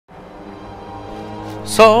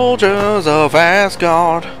Soldiers of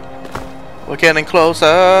Asgard, we're getting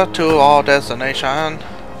closer to our destination.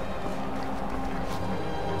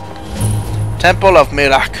 Temple of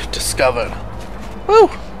Miraak discovered. Woo!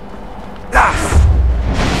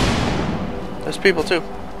 There's people too.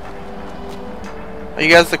 Are you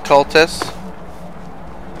guys the cultists?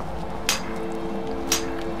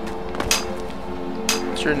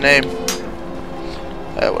 What's your name?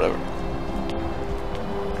 Whatever.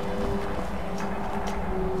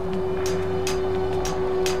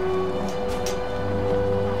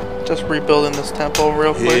 Just rebuilding this temple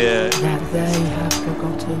real quick. Yeah. That they have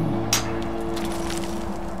forgotten.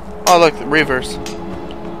 Oh look, the Reavers.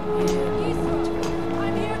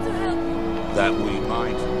 I'm here to help you. That we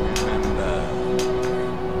might remember.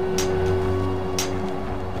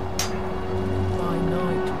 By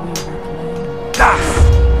night we reclaim.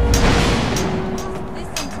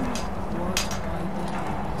 Listen to What by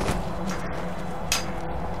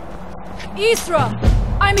me. Isra,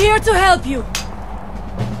 I'm here to help you.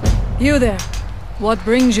 You there. What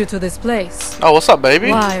brings you to this place? Oh, what's up, baby?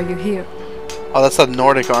 Why are you here? Oh, that's that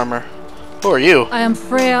Nordic armor. Who are you? I am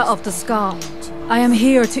Freya of the Skal. I am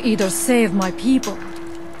here to either save my people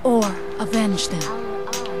or avenge them.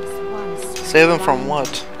 Save them from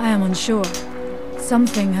what? I am unsure.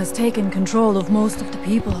 Something has taken control of most of the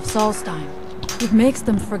people of Solstheim. It makes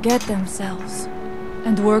them forget themselves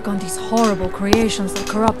and work on these horrible creations that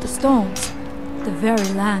corrupt the stones, the very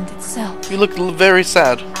land itself. You look very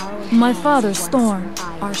sad. My father, Storm,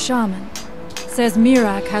 our shaman, says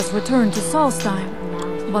Miraak has returned to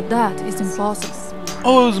Solstheim, but that is impossible.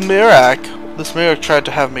 Oh, it was Miraak. This Miraak tried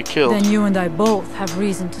to have me killed. Then you and I both have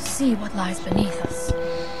reason to see what lies beneath us.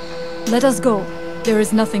 Let us go. There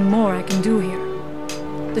is nothing more I can do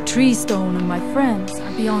here. The tree stone and my friends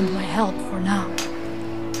are beyond my help for now.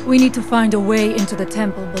 We need to find a way into the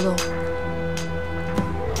temple below.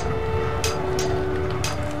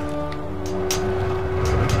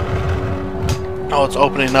 Oh, it's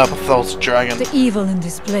opening up. I thought it was a dragon. The evil in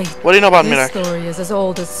this place. What do you know about This Miraak? story is as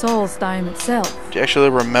old as Solstheim itself. Do you actually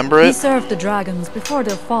remember He it? served the dragons before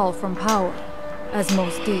their fall from power, as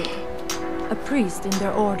most did. A priest in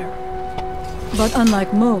their order. But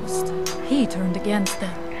unlike most, he turned against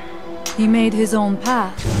them. He made his own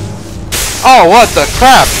path. Oh, what the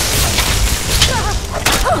crap!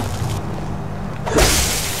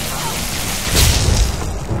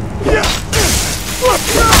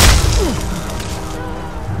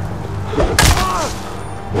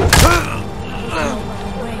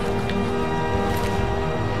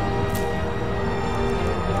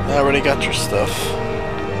 I already got your stuff.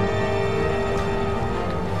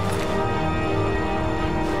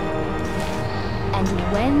 And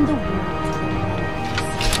when the world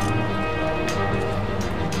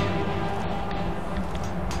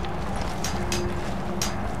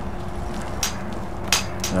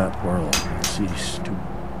that world will cease to...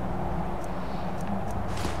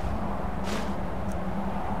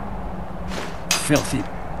 Filthy...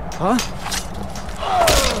 Huh?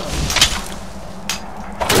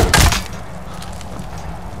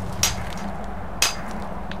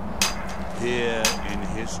 Here in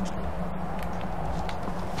history.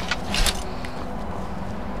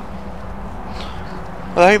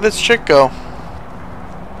 Where the heck did this chick go?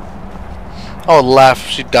 Oh, laugh.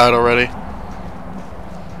 She died already.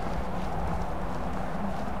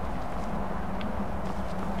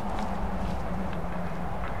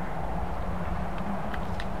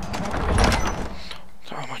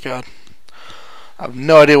 Oh my god. I have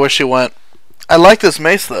no idea where she went. I like this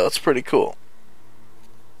mace though. It's pretty cool.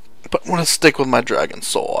 But I'm gonna stick with my dragon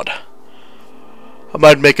sword. I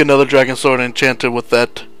might make another dragon sword enchanted with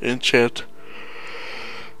that enchant.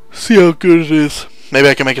 See how good it is. Maybe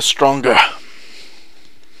I can make it stronger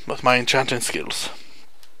with my enchanting skills.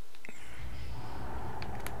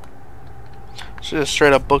 She just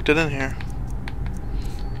straight up booked it in here.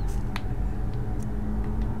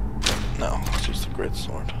 No, let's use the great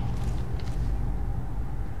sword.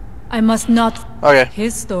 I must not... Okay.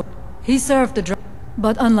 His story. He served the dragon,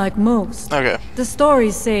 but unlike most, Okay. the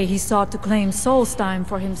stories say he sought to claim Solstheim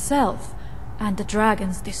for himself, and the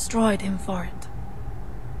dragons destroyed him for it.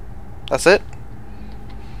 That's it?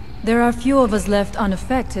 There are few of us left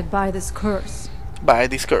unaffected by this curse. By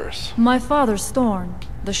this curse. My father, Storm,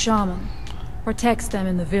 the shaman, protects them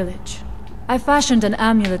in the village. I fashioned an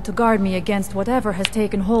amulet to guard me against whatever has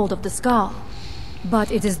taken hold of the skull,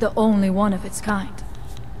 but it is the only one of its kind.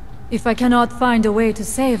 If I cannot find a way to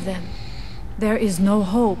save them, there is no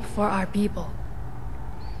hope for our people.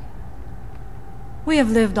 We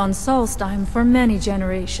have lived on Solstheim for many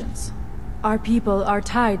generations. Our people are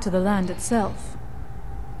tied to the land itself.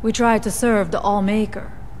 We try to serve the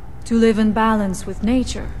All-Maker, to live in balance with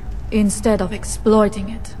nature, instead of exploiting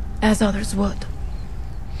it, as others would.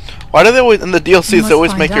 Why do they always, in the DLCs, must they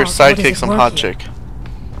always find make your out what is sidekick at some work hot here. chick?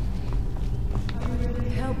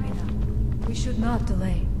 Help me now. We should not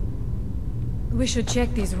delay. We should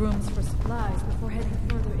check these rooms for supplies before heading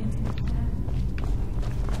further into the camp.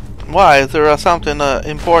 Why? Is there something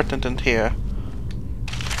important in here?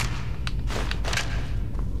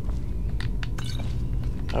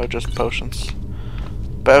 Oh, just potions.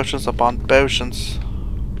 Potions upon potions.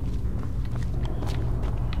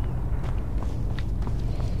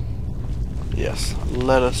 Yes,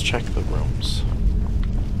 let us check the rooms.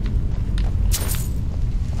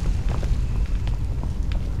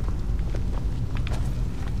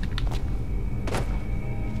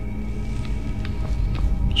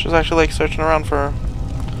 She's actually like searching around for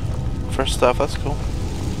stuff. That's cool.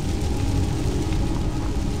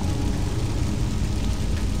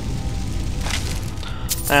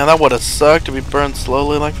 Man, that would have sucked to be burned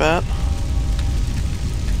slowly like that.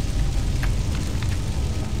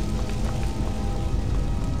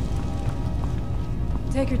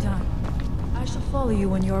 Take your time. I shall follow you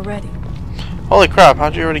when you're ready. Holy crap,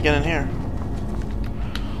 how'd you already get in here?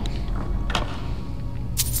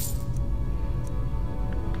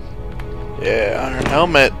 Yeah, iron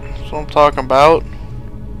helmet. That's what I'm talking about.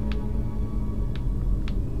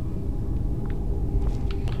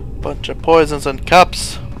 Bunch of poisons and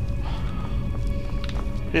cups.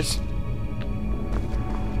 Just...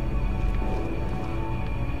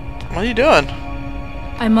 What are you doing?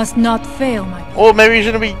 I must not fail my... Well, maybe you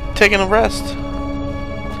shouldn't be taking a rest.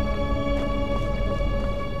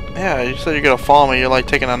 Yeah, you said you're gonna follow me. You're like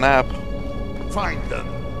taking a nap. Find them.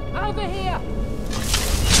 Over here!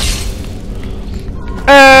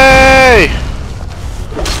 Hey!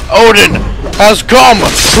 Odin has come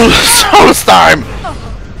through this time.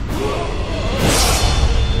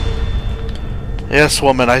 Yes,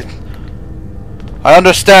 woman. I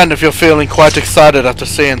understand if you're feeling quite excited after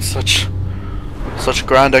seeing such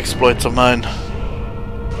grand exploits of mine.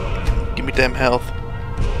 Give me damn health.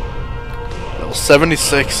 Level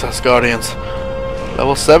 76, Asgardians.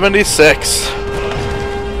 Level 76.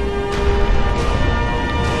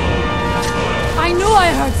 I knew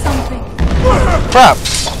I heard something! Crap!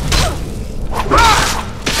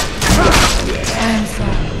 I am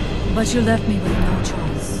sorry, but you left me with no choice.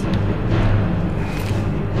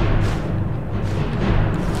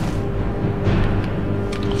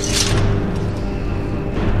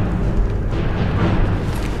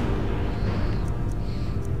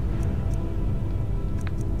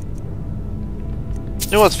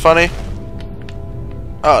 You know what's funny?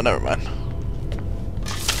 Oh, never mind.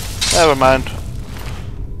 Never mind.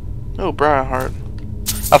 Oh, Briarheart.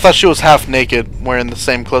 I thought she was half naked, wearing the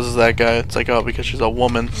same clothes as that guy. It's like, oh, because she's a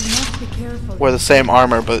woman. You must be careful. Wear the same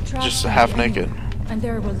armor, but Traps just can half be naked. anywhere, and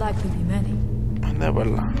there will likely be many. And they were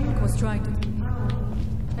like... He was trying to...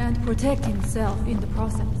 and protect himself in the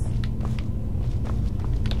process.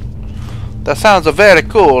 That sounds very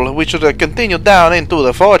cool. We should continue down into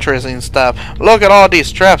the fortress and stuff. Look at all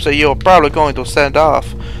these traps that you're probably going to send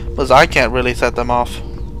off. Because I can't really set them off.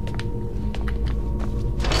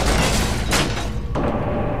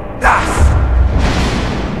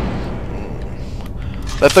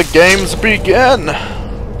 Let the games begin! I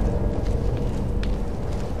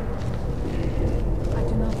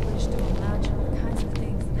do not wish to imagine what kinds of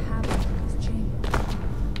things that happen in this chamber.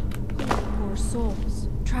 Poor souls,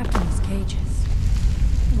 trapped in these cages.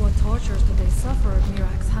 What tortures did they suffer at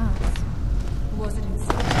Miraak's hands? Was it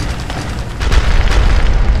insane?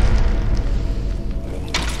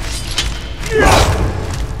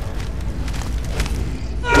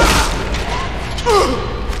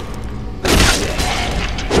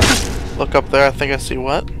 Look up there, I think I see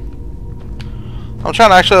what? I'm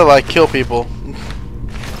trying to actually like kill people.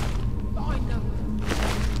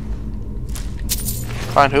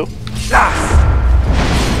 Find who?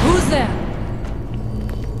 Who's there?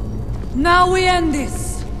 Now we end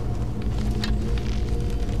this!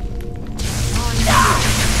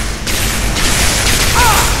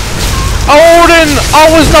 Odin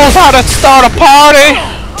always knows how to start a party!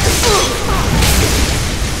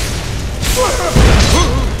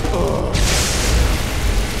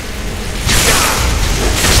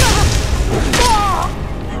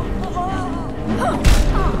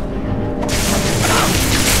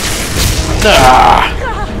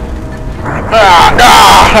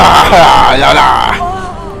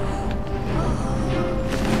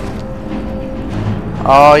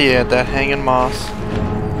 Oh yeah, that hanging moss.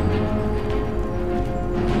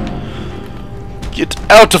 Get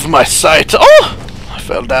out of my sight! Oh! I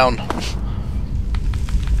fell down.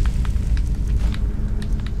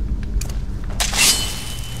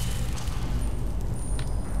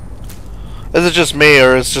 Is it just me,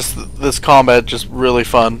 or is just this combat just really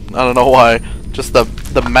fun? I don't know why. Just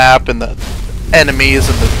the map and the enemies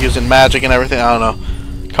and the using magic and everything. I don't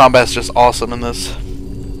know. Combat's just awesome in this.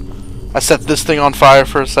 I set this thing on fire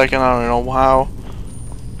for a second. I don't know how.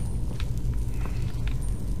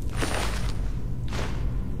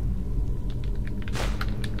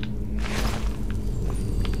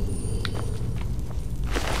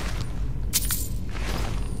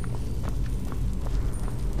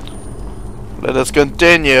 Let us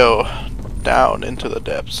continue down into the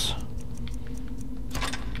depths.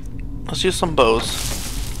 Let's use some bows.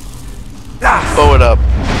 Bow it up.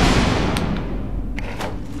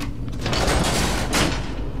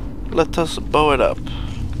 Let us bow it up.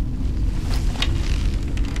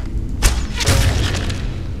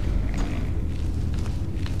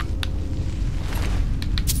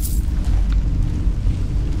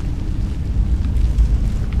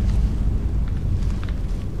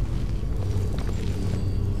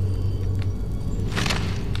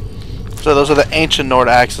 So those are the ancient Nord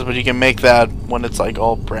axes, but you can make that when it's like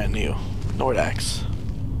all brand new Nord axe.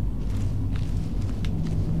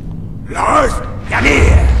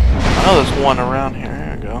 I know there's one around here.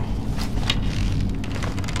 Here we go.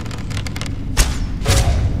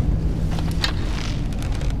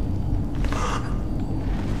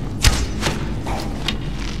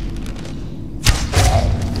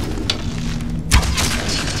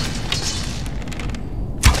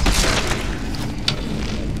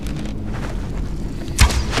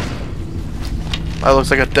 That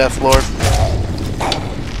looks like a Death Lord.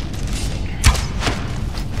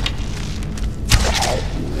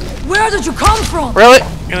 Where did you come from? Really?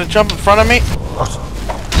 You gonna jump in front of me?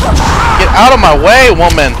 Get out of my way,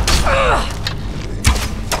 woman!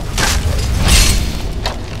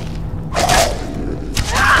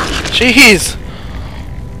 Jeez!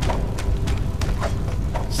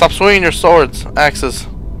 Stop swinging your swords, axes,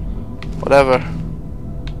 whatever.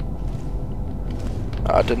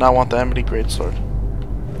 I did not want the Amity Greatsword.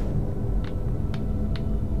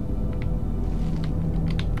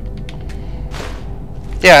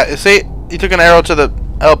 Yeah, you see, you took an arrow to the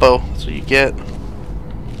elbow. That's what you get.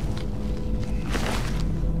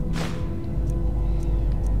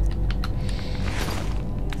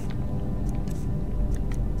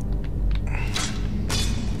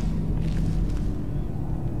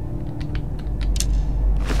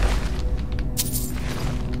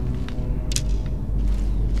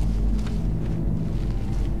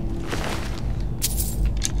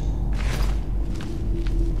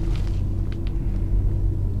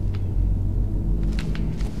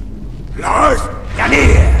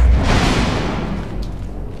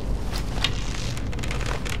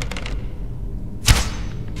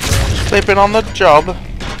 Sleeping on the job.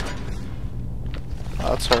 Oh,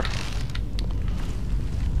 that's her.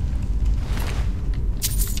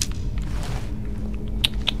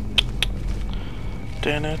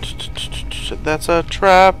 Damn it. That's a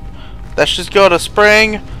trap. Let's just go to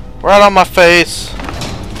spring. Right on my face.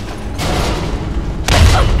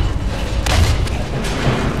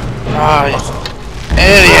 Ah, you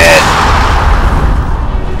idiot.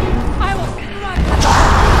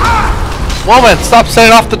 Woman, stop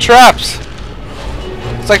setting off the traps.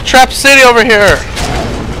 It's like Trap City over here.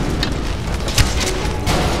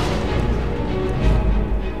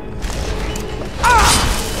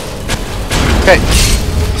 Okay,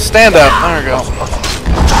 stand up. There we go.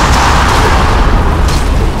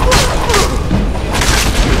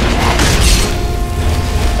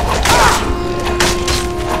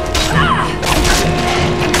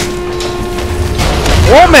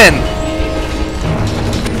 Woman!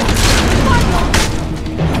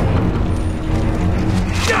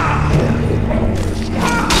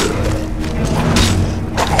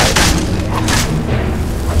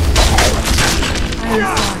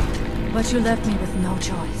 But you left me with no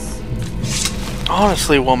choice.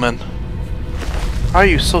 Honestly, woman, how are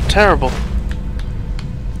you so terrible?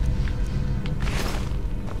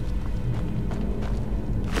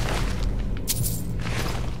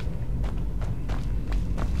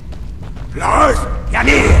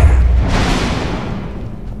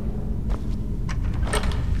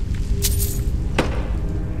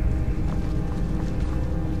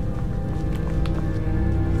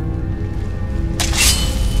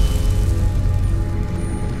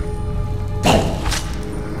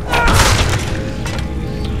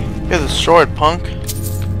 You're destroyed, punk.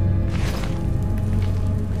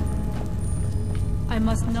 I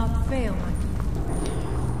must not fail.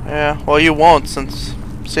 Yeah, well, you won't, since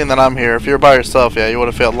seeing that I'm here. If you were by yourself, yeah, you would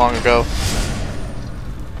have failed long ago.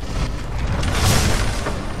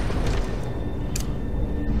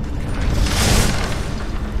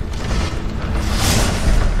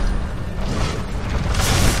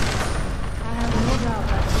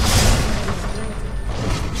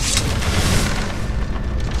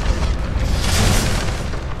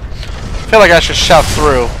 feel like I should shout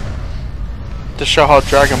through to show how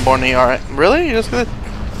Dragonborn you are. Really? You just gonna...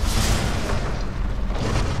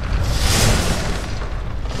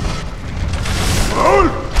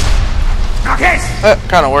 That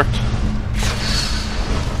kind of worked.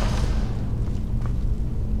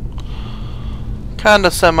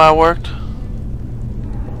 Kinda semi-worked.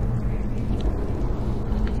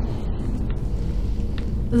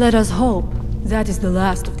 Let us hope that is the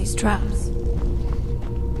last of these traps.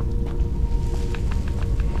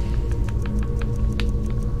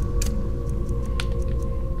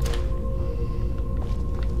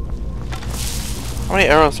 How many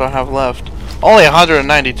arrows do I have left? Only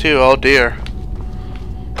 192, oh dear.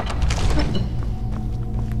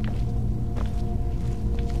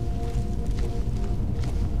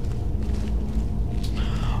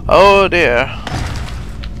 Oh dear.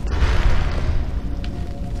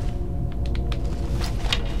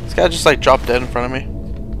 This guy just like dropped dead in front of me.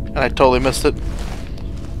 And I totally missed it.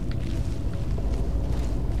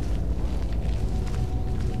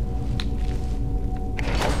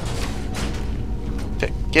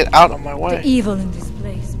 Okay, get out of my way. The evil in this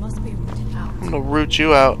place must be rooted out. I'm gonna root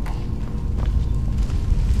you out.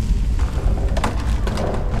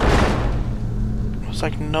 There's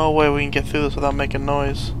like no way we can get through this without making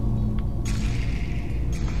noise.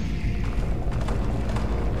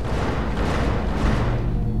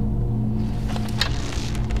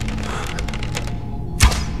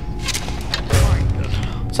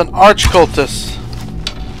 It's an arch cultist.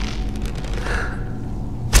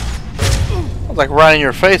 I was like right in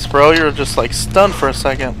your face, bro. You were just like stunned for a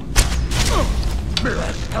second.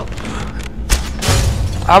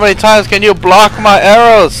 How many times can you block my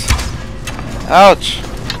arrows? Ouch. I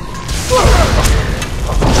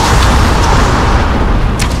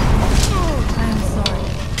am sorry,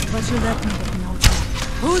 but you left me with no choice.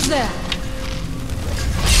 Who's there?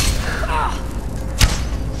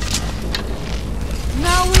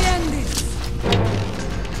 Now we end this.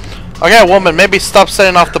 Okay, woman, maybe stop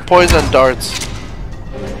setting off the poison darts.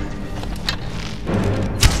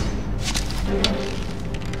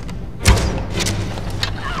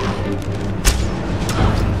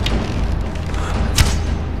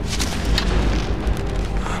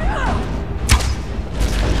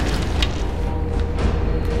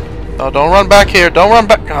 Oh, don't run back here. Don't run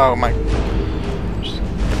back. Oh my.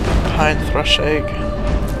 Pine thrush egg.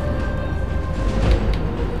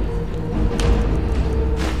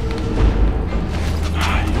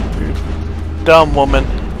 Dumb woman.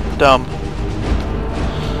 Dumb.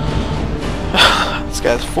 This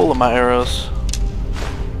guy's full of my arrows.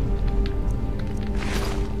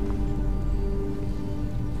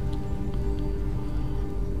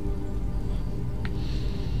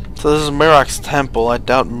 So this is Miraak's temple. I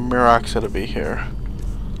doubt Miraak's gonna be here.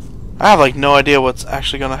 I have like no idea what's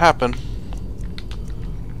actually gonna happen.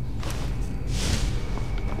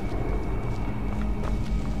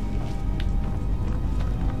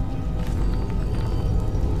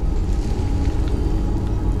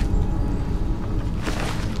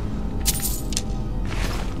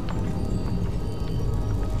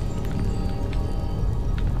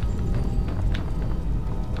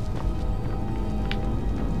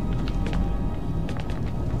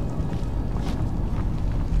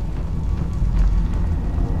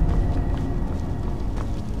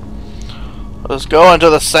 Let's go into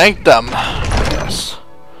the sanctum. Yes.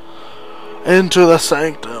 Into the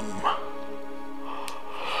sanctum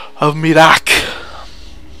of Miraak.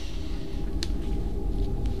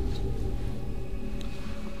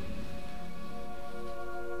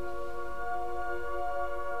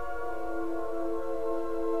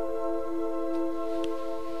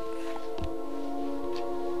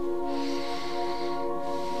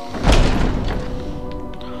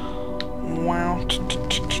 Wow.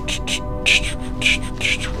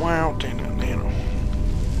 Wow. I do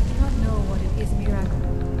not know what it is Miraak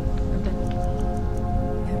tempted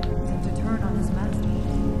him to turn on his master.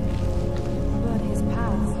 But his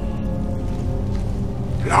past.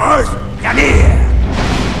 Lars, Yanir!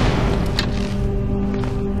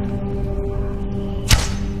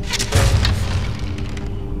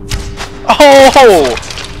 Oh!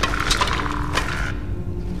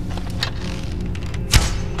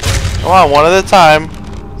 Come on, one at a time.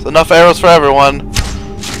 It's enough arrows for everyone.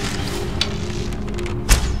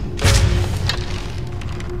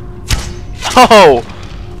 Oh!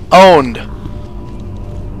 Owned.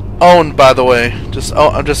 Owned, by the way. Just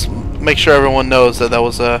make sure everyone knows that that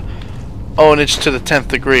was a ownage to the 10th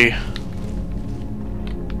degree.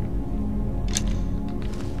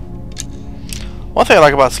 One thing I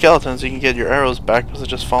like about skeletons, you can get your arrows back because they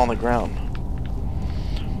just fall on the ground.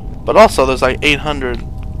 But also, there's like 800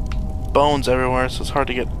 bones everywhere, so it's hard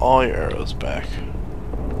to get all your arrows back.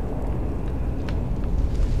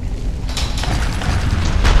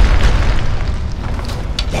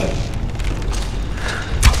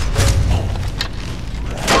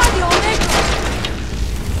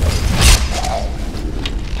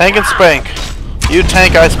 Tank and spank. You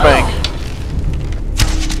tank, I spank.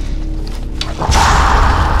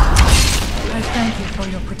 I thank you for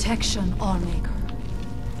your protection, Allmaker.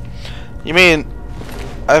 You mean,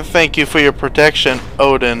 I thank you for your protection,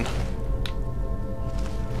 Odin.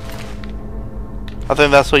 I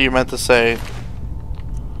think that's what you meant to say.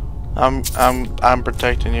 I'm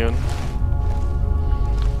protecting you.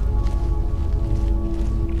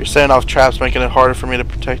 You're setting off traps, making it harder for me to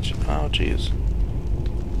protect you. Oh, jeez.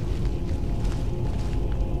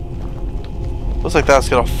 Looks like that's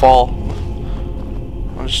gonna fall.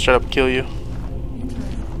 I'll just straight up kill you.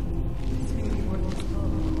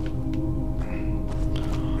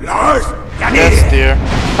 Yes, dear.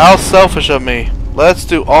 How selfish of me. Let's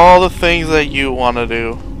do all the things that you want to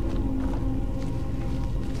do.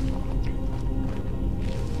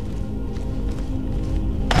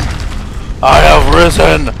 I have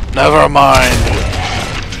risen. Never mind.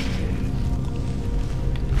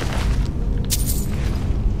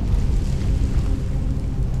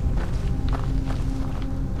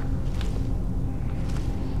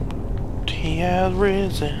 He has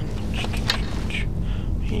risen.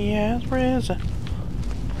 He has risen.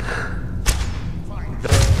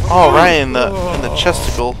 Oh, right in the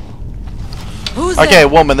chesticle. Who's Okay, there?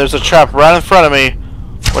 woman, there's a trap right in front of me.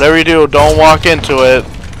 Whatever you do, don't walk into it.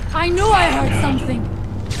 I knew I heard something.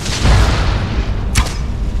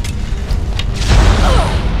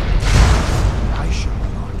 I shall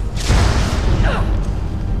not.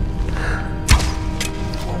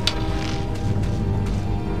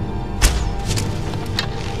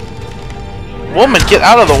 Woman, get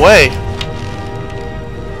out of the way.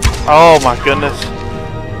 Oh my goodness.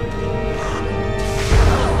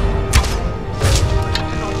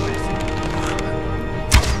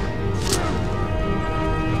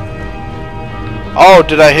 Oh,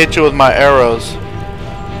 did I hit you with my arrows?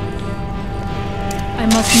 I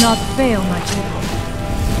must not fail my duty.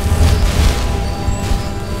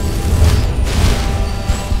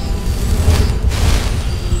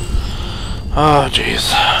 Oh,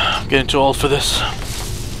 jeez. I'm getting too old for this.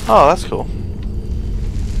 Oh, that's cool.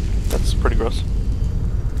 That's pretty gross.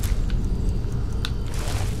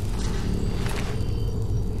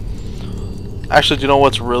 Actually, do you know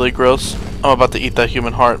what's really gross? I'm about to eat that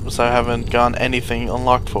human heart because I haven't gotten anything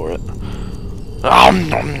unlocked for it.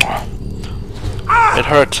 It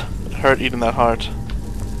hurt. It hurt eating that heart.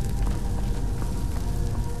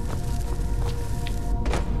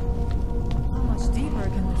 How much deeper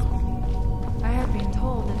can this be? I have been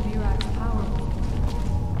told that Miraak's power was,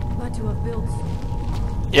 but to have built so.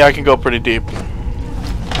 Yeah, I can go pretty deep.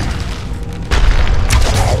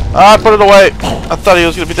 Ah, put it away. I thought he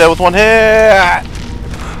was gonna be dead with one hit.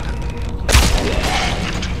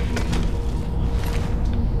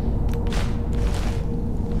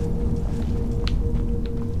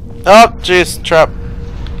 Oh, jeez, trap.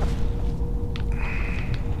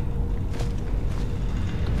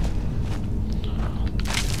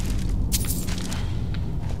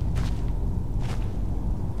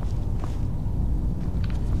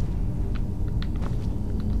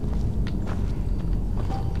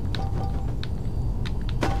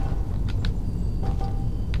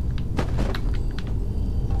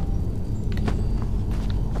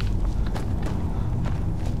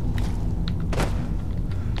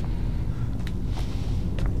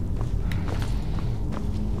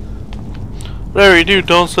 Whatever you do,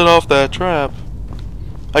 don't set off that trap.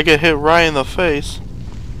 I get hit right in the face.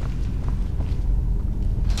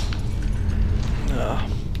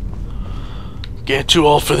 Getting too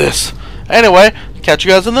old for this. Anyway, catch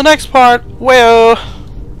you guys in the next part. Well.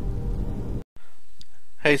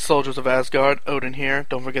 Hey soldiers of Asgard, Odin here.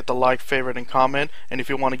 Don't forget to like, favorite, and comment. And if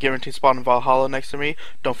you want a guaranteed spot in Valhalla next to me,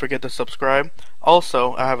 don't forget to subscribe.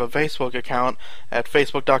 Also, I have a Facebook account at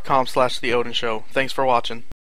facebook.com/theodinshow. Thanks for watching.